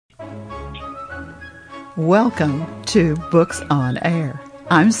Welcome to Books on Air.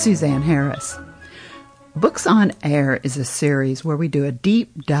 I'm Suzanne Harris. Books on Air is a series where we do a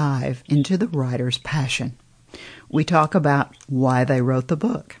deep dive into the writer's passion. We talk about why they wrote the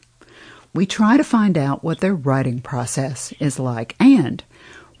book. We try to find out what their writing process is like, and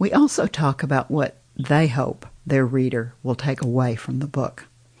we also talk about what they hope their reader will take away from the book.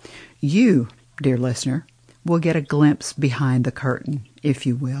 You, dear listener, will get a glimpse behind the curtain, if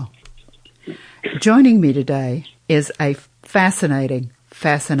you will. Joining me today is a fascinating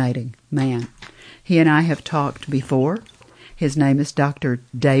man. He and I have talked before. His name is Dr.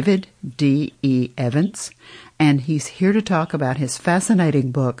 David D.E. Evans, and he's here to talk about his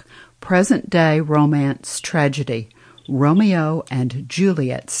fascinating book, Present-Day Romance Tragedy, Romeo and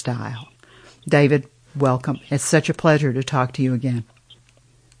Juliet Style. David, welcome. It's such a pleasure to talk to you again.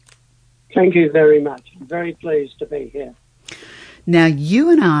 Thank you very much. I'm very pleased to be here. Now, you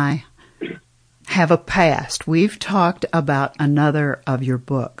and I have a past. We've talked about another of your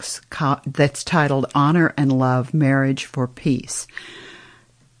books that's titled Honor and Love, Marriage for Peace.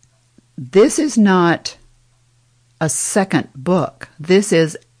 This is not a second book. This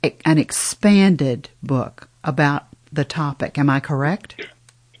is an expanded book about the topic. Am I correct?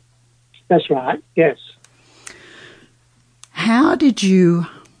 That's right, yes. How did you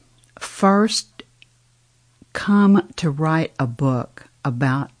first come to write a book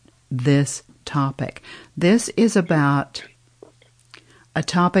about this topic? This is about a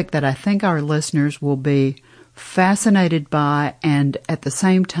topic that I think our listeners will be fascinated by and at the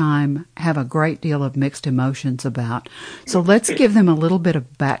same time have a great deal of mixed emotions about. So let's give them a little bit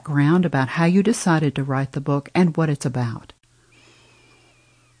of background about how you decided to write the book and what it's about.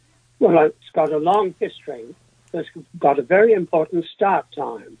 Well, it's got a long history. It's got a very important start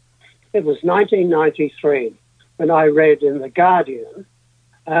time. It was 1993 when I read in The Guardian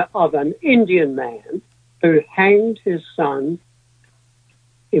of an Indian man who hanged his son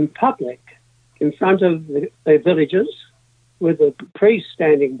in public in front of the villagers with a priest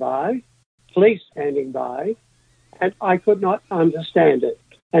standing by, police standing by, and I could not understand it,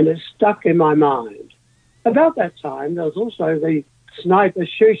 and it stuck in my mind. About that time, there was also the sniper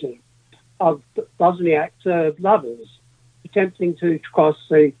shooting of Bosniak Serb lovers attempting to cross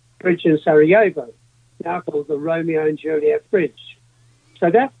the bridge in Sarajevo, now called the Romeo and Juliet Bridge. So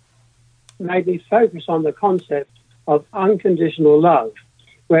that made me focus on the concept of unconditional love,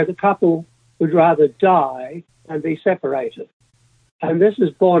 where the couple would rather die than be separated. And this is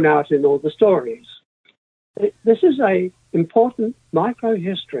borne out in all the stories. This is an important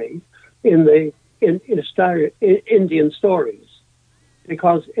micro-history in Indian stories,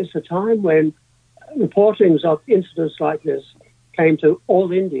 because it's a time when reportings of incidents like this came to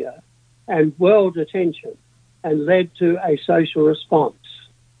all India and world attention and led to a social response.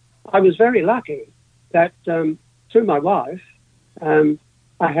 I was very lucky that through my wife, I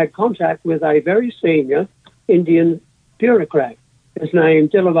had contact with a very senior Indian bureaucrat. His name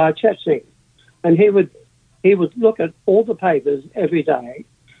Dilawar Chet, and he would look at all the papers every day.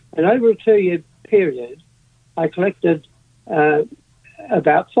 And over a 2-year period, I collected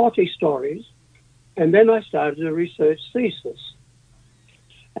about 40 stories, and then I started a research thesis.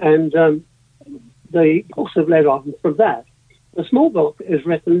 And the books have led on from that. The small book is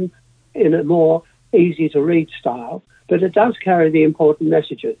written in a more easy-to-read style, but it does carry the important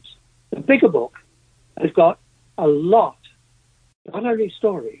messages. The bigger book has got a lot, not only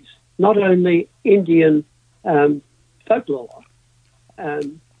stories, not only Indian folklore,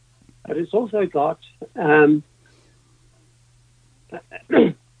 but it's also got,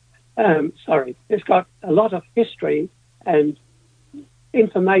 it's got a lot of history and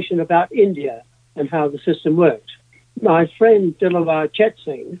information about India and how the system worked. My friend Dilawar Chet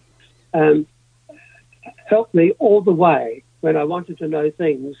helped me all the way when I wanted to know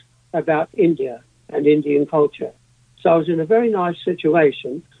things about India and Indian culture. So I was in a very nice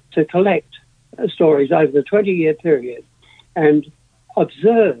situation to collect stories over the 20-year period and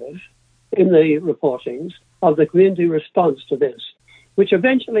observe in the reportings of the community response to this, which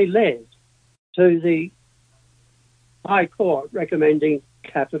eventually led to the High Court recommending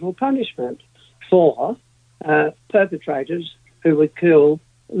capital punishment for perpetrators who would kill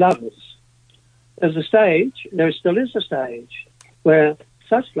lovers. There's a stage, there still is a stage, where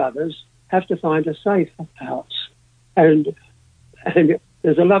such lovers have to find a safe house. And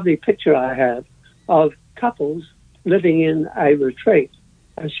there's a lovely picture I have of couples living in a retreat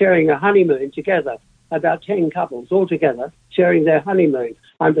and sharing a honeymoon together, about 10 couples all together sharing their honeymoon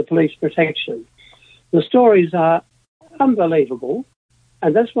under police protection. The stories are unbelievable,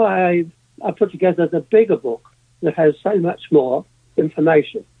 and that's why I put together the bigger book that has so much more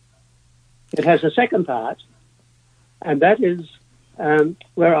information. It has a second part, and that is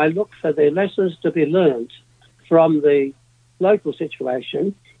where I look for the lessons to be learnt from the local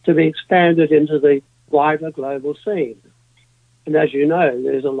situation to be expanded into the wider global scene. And as you know,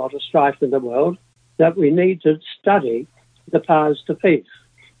 there's a lot of strife in the world that we need to study the paths to peace.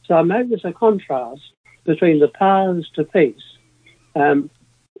 So I made this a contrast between the paths to peace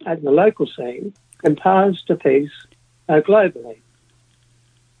at the local scene and paths to peace globally.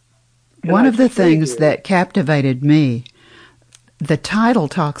 One of the things that captivated me, the title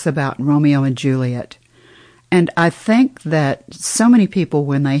talks about Romeo and Juliet. And I think that so many people,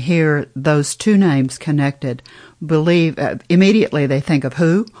 when they hear those two names connected, believe immediately they think of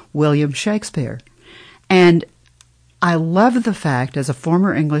who? William Shakespeare. And I love the fact, as a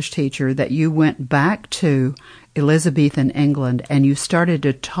former English teacher, that you went back to Elizabethan England and you started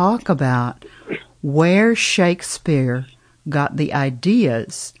to talk about where Shakespeare got the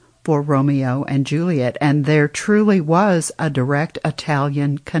ideas for Romeo and Juliet, and there truly was a direct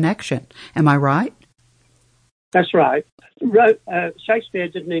Italian connection. Am I right? That's right. Shakespeare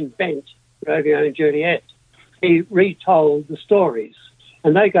didn't invent Romeo and Juliet. He retold the stories,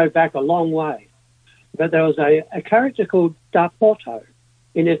 and they go back a long way. But there was a character called Da Porto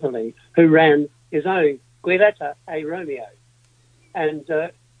in Italy who ran his own Giulietta e Romeo. And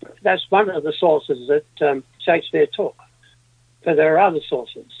that's one of the sources that Shakespeare took. But there are other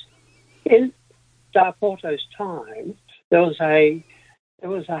sources. In Da Porto's time, there was a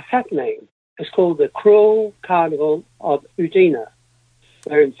happening. It's called the Cruel Carnival of Udine,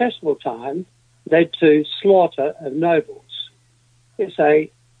 where in festival time led to slaughter of nobles. That's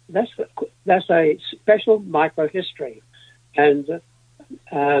a special microhistory, and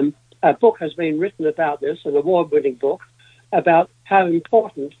a book has been written about this, an award-winning book about how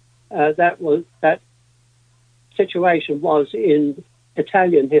important that situation was in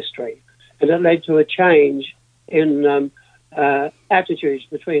Italian history, and it led to a change in attitudes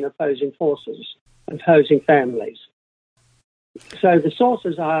between opposing forces, opposing families. So the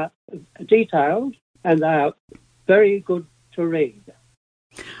sources are detailed and they are very good to read.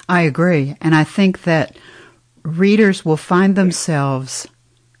 I agree, and I think that readers will find themselves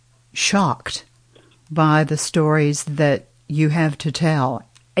shocked by the stories that you have to tell.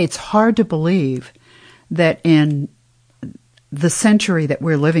 It's hard to believe that in the century that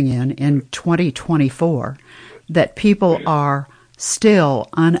we're living in 2024, that people are still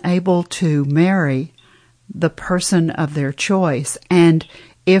unable to marry the person of their choice. And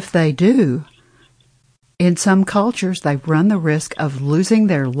if they do, in some cultures, they run the risk of losing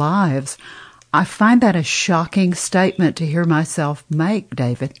their lives. I find that a shocking statement to hear myself make,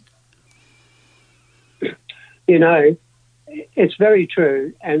 David. You know, it's very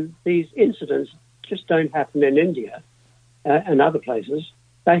true. And these incidents just don't happen in India and other places.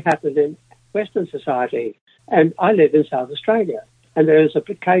 They happen in Western society. And I live in South Australia, and there is a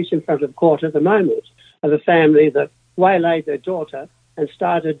case in front of court at the moment of a family that waylaid their daughter and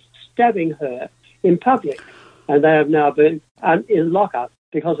started stabbing her in public, and they have now been in lockup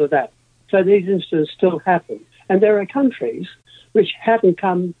because of that. So these incidents still happen. And there are countries which haven't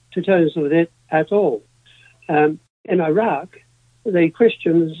come to terms with it at all. In Iraq, the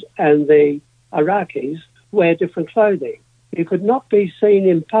Christians and the Iraqis wear different clothing. You could not be seen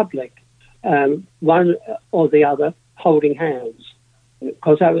in public, one or the other, holding hands,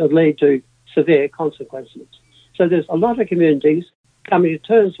 because that would lead to severe consequences. So there's a lot of communities coming to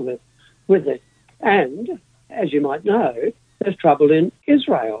terms with it. And, as you might know, there's trouble in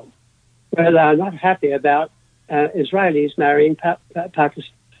Israel, where they're not happy about Israelis marrying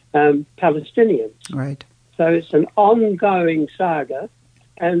Palestinians. Right. So it's an ongoing saga.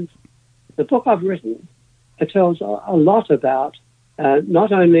 And the book I've written, it tells a lot about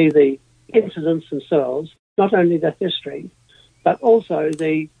not only the incidents themselves, not only the history, but also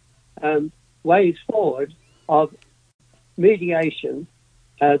the ways forward of mediation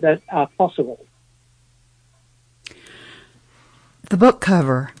that are possible. The book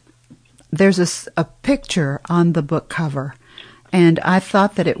cover, there's a picture on the book cover, and I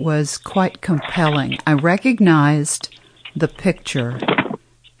thought that it was quite compelling. I recognized the picture.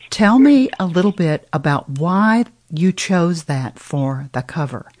 Tell me a little bit about why you chose that for the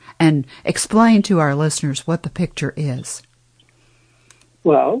cover, and explain to our listeners what the picture is.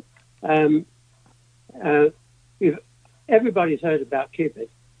 Well, everybody's heard about Cupid,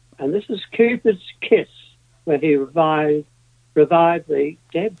 and this is Cupid's kiss, where he revived the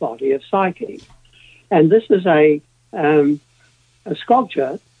dead body of Psyche. And this is a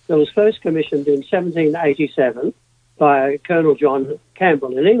sculpture that was first commissioned in 1787 by Colonel John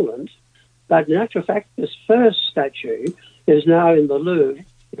Campbell in England. But in actual fact, this first statue is now in the Louvre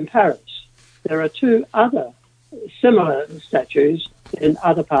in Paris. there are two other similar statues in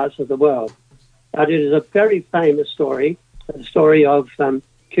other parts of the world. But it is a very famous story, the story of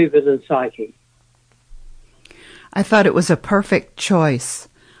Cupid and Psyche. I thought it was a perfect choice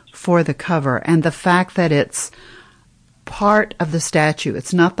for the cover, and the fact that it's part of the statue.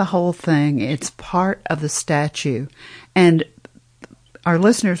 It's not the whole thing. It's part of the statue. And our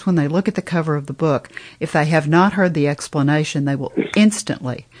listeners, when they look at the cover of the book, if they have not heard the explanation, they will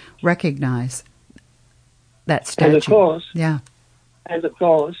instantly recognize that statue. And of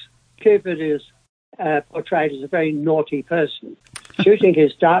course, Cupid is portrayed as a very naughty person, shooting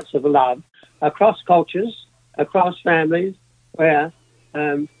his darts of love across cultures, across families, where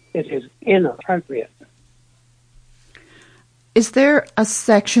it is inappropriate. Is there a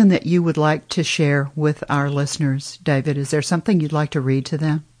section that you would like to share with our listeners, David? Is there something you'd like to read to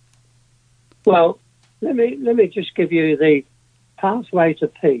them? Well, let me just give you the pathway to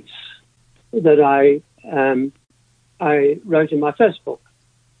peace that I wrote in my first book.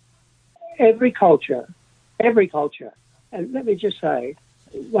 Every culture, and let me just say,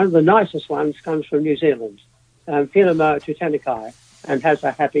 one of the nicest ones comes from New Zealand, Filamo Tutanikai, and has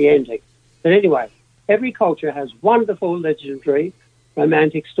a happy ending. But anyway, every culture has wonderful, legendary,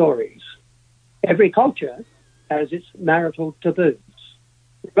 romantic stories. Every culture has its marital taboos.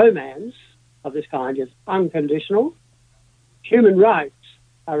 Romance of this kind is unconditional. Human rights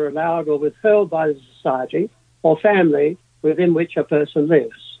are allowed or withheld by the society or family within which a person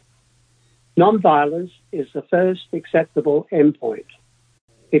lives. Non-violence is the first acceptable endpoint.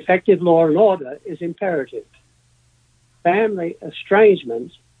 Effective law and order is imperative. Family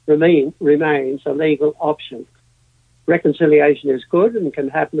estrangement remains a legal option. Reconciliation is good and can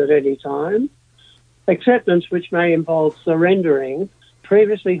happen at any time. Acceptance, which may involve surrendering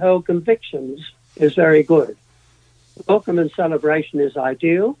previously held convictions, is very good. Welcome and celebration is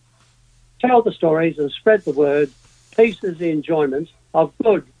ideal. Tell the stories and spread the word. Peace is the enjoyment of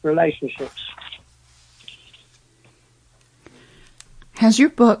good relationships. Has your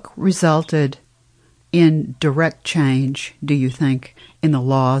book resulted in direct change, do you think, in the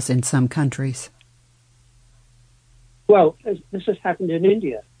laws in some countries? Well, this has happened in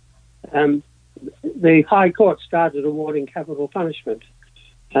India. The High Court started awarding capital punishment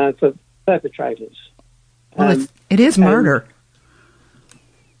for perpetrators. Well, it is murder.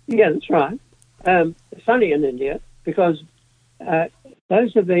 Yeah, that's right. It's funny in India because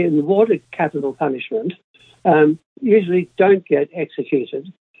those who have been awarded capital punishment usually don't get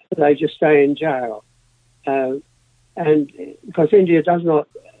executed. They just stay in jail. And because India does not,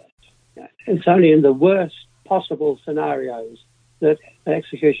 it's only in the worst possible scenarios that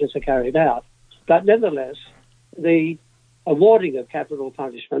executions are carried out. But nevertheless, the awarding of capital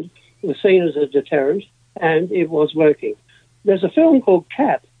punishment was seen as a deterrent, and it was working. There's a film called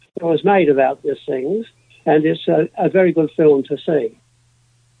Cap that was made about these things, and it's a very good film to see.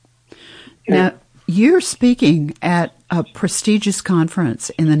 Now, you're speaking at a prestigious conference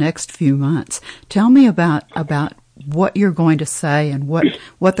in the next few months. Tell me about what you're going to say and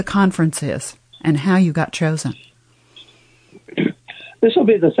what the conference is and how you got chosen. This will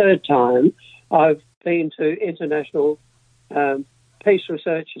be the third time I've been to international Peace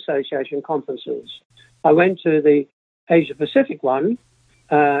Research Association conferences. I went to the Asia Pacific one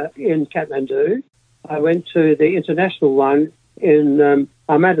in Kathmandu. I went to the international one in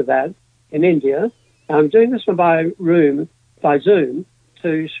Ahmedabad in India. I'm doing this one by Zoom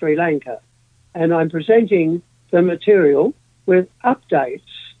to Sri Lanka, and I'm presenting the material with updates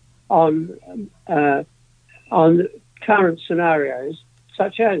on current scenarios,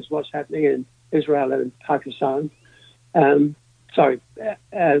 such as what's happening in Israel and Pakistan, Palestine,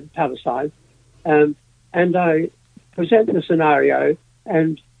 and I present the scenario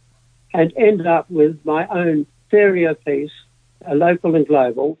and end up with my own theory of peace, local and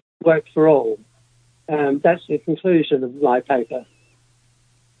global, work for all. That's the conclusion of my paper.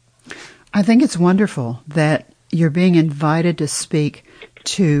 I think it's wonderful that you're being invited to speak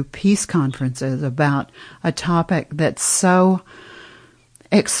to peace conferences about a topic that's so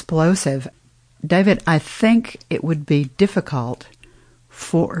explosive. David, I think it would be difficult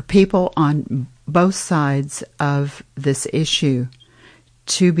for people on both sides of this issue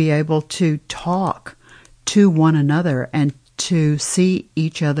to be able to talk to one another and to see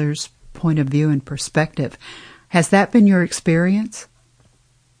each other's point of view and perspective. Has that been your experience?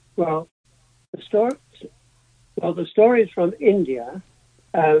 Well, the stories from India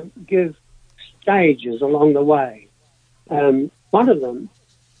give stages along the way. One of them,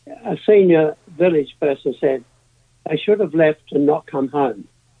 a senior village person said, they should have left and not come home.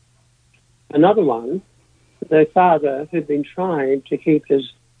 Another one, their father, who'd been trying to keep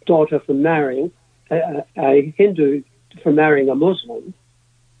his daughter from marrying a Hindu from marrying a Muslim,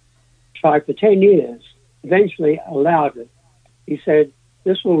 tried for 10 years, eventually allowed it. He said,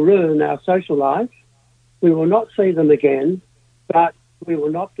 this will ruin our social life. We will not see them again, but we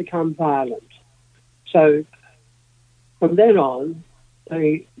will not become violent. So from then on,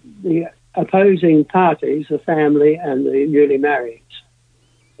 the opposing parties, the family and the newly married,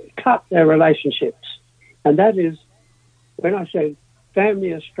 cut their relationships. And that is, when I said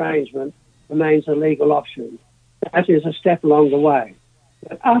family estrangement remains a legal option, that is a step along the way.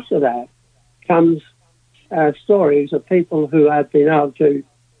 But after that comes stories of people who have been able to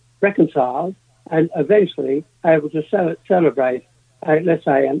reconcile and eventually able to celebrate, let's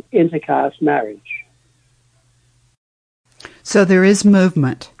say, an intercaste marriage. So there is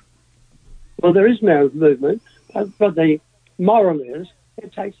movement. Well, there is movement, but the moral is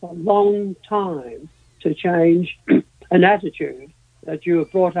it takes a long time to change an attitude that you were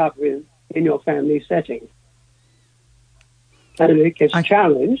brought up with in your family setting. And it gets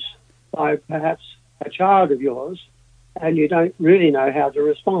challenged by perhaps a child of yours, and you don't really know how to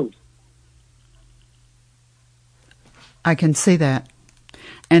respond. I can see that.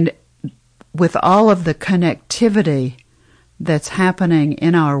 And with all of the connectivity that's happening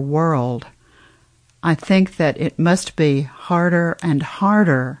in our world, I think that it must be harder and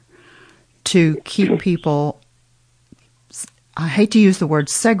harder to keep people, I hate to use the word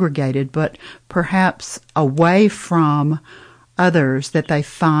segregated, but perhaps away from others that they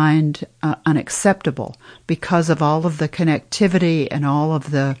find unacceptable because of all of the connectivity and all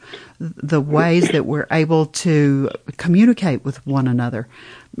of the ways that we're able to communicate with one another.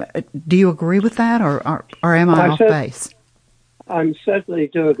 Do you agree with that, or am I off base? I certainly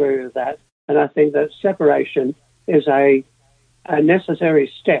do agree with that, and I think that separation is a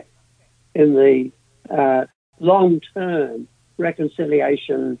necessary step in the long-term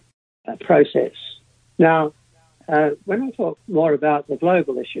reconciliation process. Now, when I talk more about the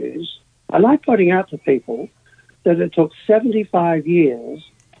global issues, I like pointing out to people that it took 75 years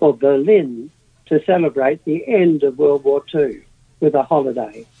for Berlin to celebrate the end of World War II with a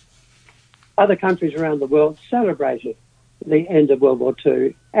holiday. Other countries around the world celebrated the end of World War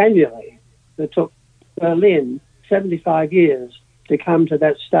II annually. It took Berlin 75 years to come to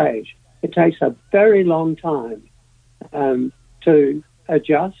that stage. It takes a very long time to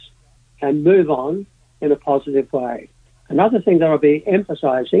adjust and move on in a positive way. Another thing that I'll be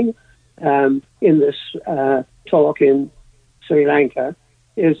emphasizing in this talk in Sri Lanka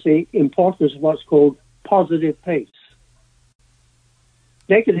is the importance of what's called positive peace.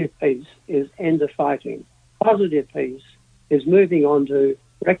 Negative peace is end of fighting. Positive peace is moving on to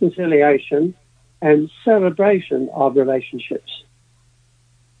reconciliation and celebration of relationships.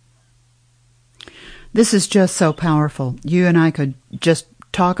 This is just so powerful. You and I could just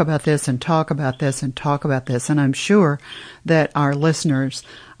talk about this and talk about this and talk about this, and I'm sure that our listeners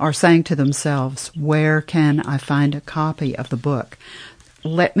are saying to themselves, where can I find a copy of the book?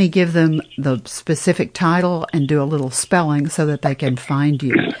 Let me give them the specific title and do a little spelling so that they can find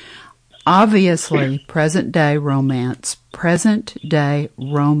you. Obviously, present-day romance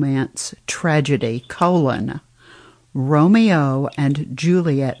tragedy, Romeo and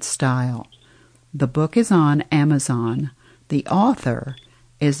Juliet style. The book is on Amazon. The author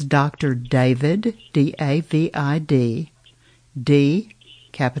is Dr. David, D-A-V-I-D, D,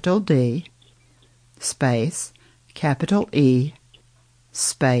 capital D, space, capital E,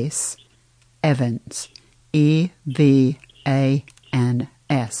 space, Evans, E-V-A-N-S.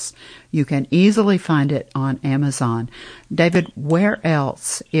 You can easily find it on Amazon. David, where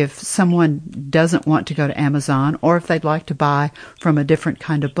else, if someone doesn't want to go to Amazon, or if they'd like to buy from a different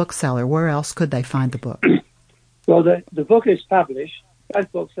kind of bookseller, where else could they find the book? Well, the book is published.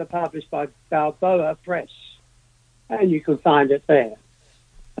 Both books are published by Balboa Press, and you can find it there.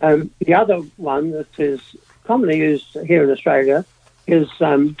 The other one that is commonly used here in Australia is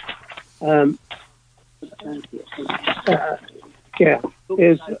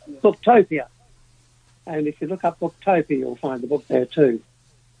Booktopia. And if you look up Booktopia, you'll find the book there too.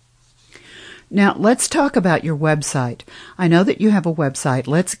 Now, let's talk about your website. I know that you have a website.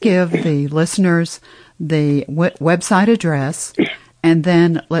 Let's give the listeners the website address, and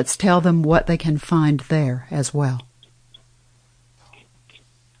then let's tell them what they can find there as well.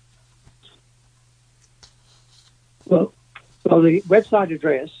 Well, the website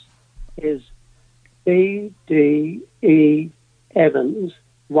address is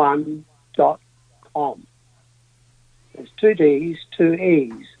bdeevans1.com. There's two D's, two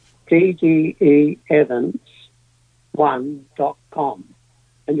E's. bdeevans1.com.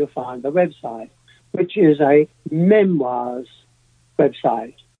 And you'll find the website, which is a memoirs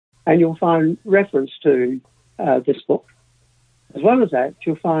website. and you'll find reference to this book. As well as that,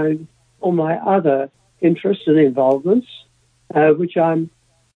 you'll find all my other interests and involvements, which I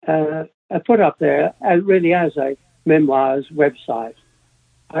put up there really as a memoirs website.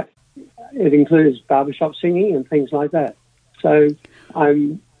 It includes barbershop singing and things like that. So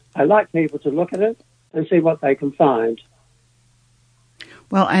I like people to look at it and see what they can find.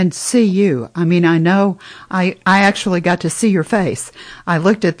 Well, and see you. I mean, I know I actually got to see your face. I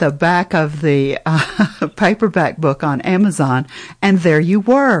looked at the back of the paperback book on Amazon, and there you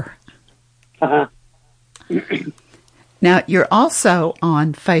were. Uh-huh. Now, you're also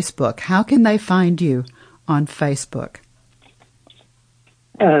on Facebook. How can they find you on Facebook?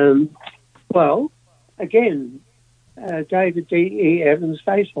 Well, again, David D.E. Evans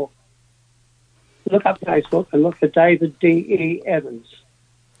Facebook. Look up Facebook and look for David D.E. Evans.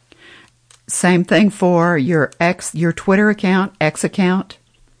 Same thing for your Twitter account, X account?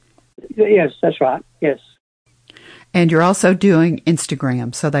 Yes, that's right. Yes. And you're also doing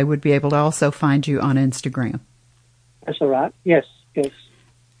Instagram, so they would be able to also find you on Instagram. That's all right. Yes, yes.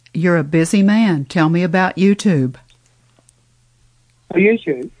 You're a busy man. Tell me about YouTube.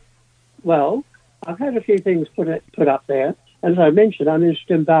 YouTube? Well, I've had a few things put up there. As I mentioned, I'm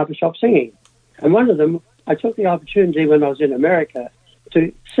interested in barbershop singing. And one of them, I took the opportunity when I was in America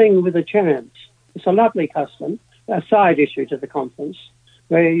to sing with a chant. It's a lovely custom, a side issue to the conference,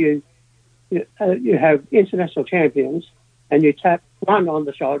 where you have international champions and you tap one on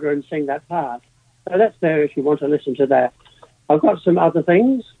the shoulder and sing that part. So that's there if you want to listen to that. I've got some other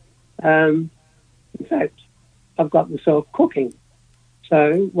things. In fact, I've got myself cooking.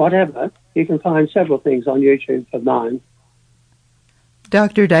 So whatever, you can find several things on YouTube of mine.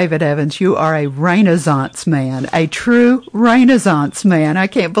 Dr. David Evans, you are a Renaissance man, a true Renaissance man. I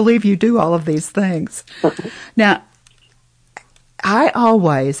can't believe you do all of these things. Now, I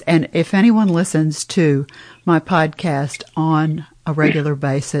always, and if anyone listens to my podcast on a regular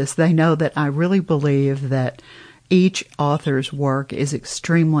basis, they know that I really believe that each author's work is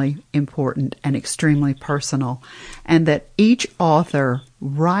extremely important and extremely personal, and that each author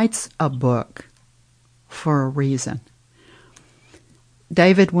writes a book for a reason.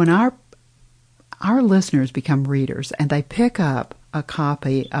 David, when our listeners become readers and they pick up a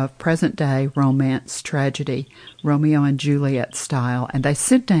copy of present-day romance tragedy, Romeo and Juliet style, and they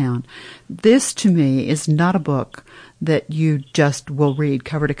sit down, this to me is not a book that you just will read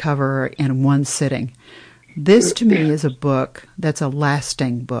cover to cover in one sitting. This to me is a book that's a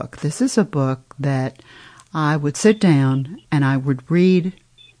lasting book. This is a book that I would sit down and I would read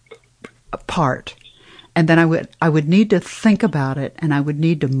a part, and then I would need to think about it, and I would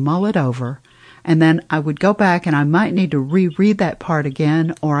need to mull it over, and then I would go back and I might need to reread that part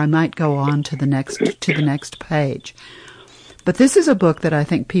again, or I might go on to the next page. But this is a book that I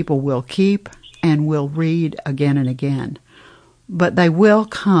think people will keep and will read again and again. But they will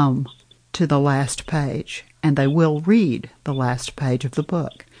come to the last page, and they will read the last page of the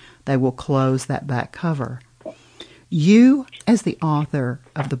book. They will close that back cover. You, as the author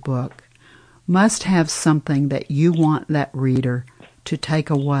of the book, must have something that you want that reader to take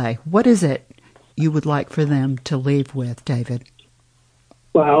away. What is it you would like for them to leave with, David?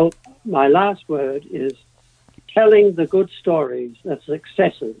 Well, my last word is telling the good stories, the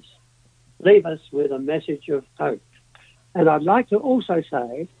successes, leave us with a message of hope. And I'd like to also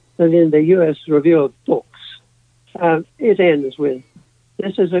say that in the U.S. Review of Books, it ends with,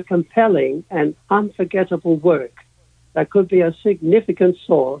 this is a compelling and unforgettable work that could be a significant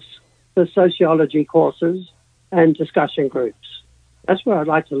source for sociology courses and discussion groups. That's where I'd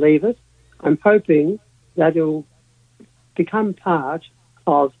like to leave it. I'm hoping that it will become part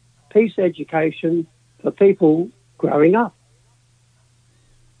of peace education for people growing up.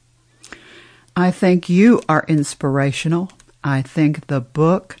 I think you are inspirational. I think the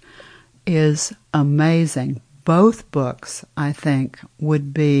book is amazing. Both books, I think,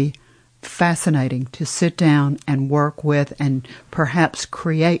 would be fascinating to sit down and work with and perhaps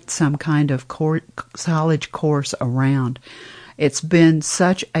create some kind of college course around. It's been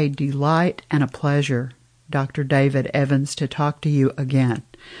such a delight and a pleasure, Dr. David Evans, to talk to you again.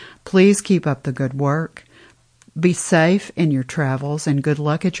 Please keep up the good work. Be safe in your travels, and good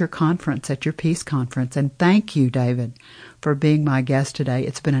luck at your conference, at your peace conference. And thank you, David, for being my guest today.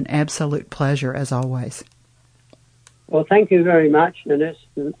 It's been an absolute pleasure, as always. Well, thank you very much, and it's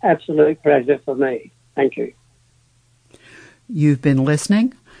an absolute pleasure for me. Thank you. You've been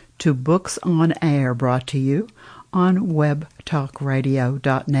listening to Books on Air, brought to you on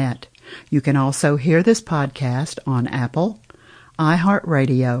webtalkradio.net. You can also hear this podcast on Apple,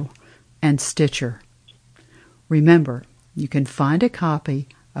 iHeartRadio, and Stitcher. Remember, you can find a copy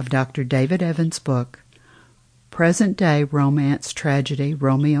of Dr. David Evans' book, Present-Day Romance Tragedy,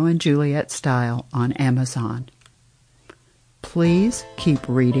 Romeo and Juliet Style, on Amazon. Please keep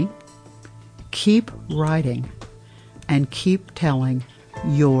reading, keep writing, and keep telling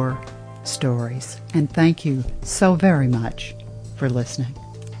your stories. And thank you so very much for listening.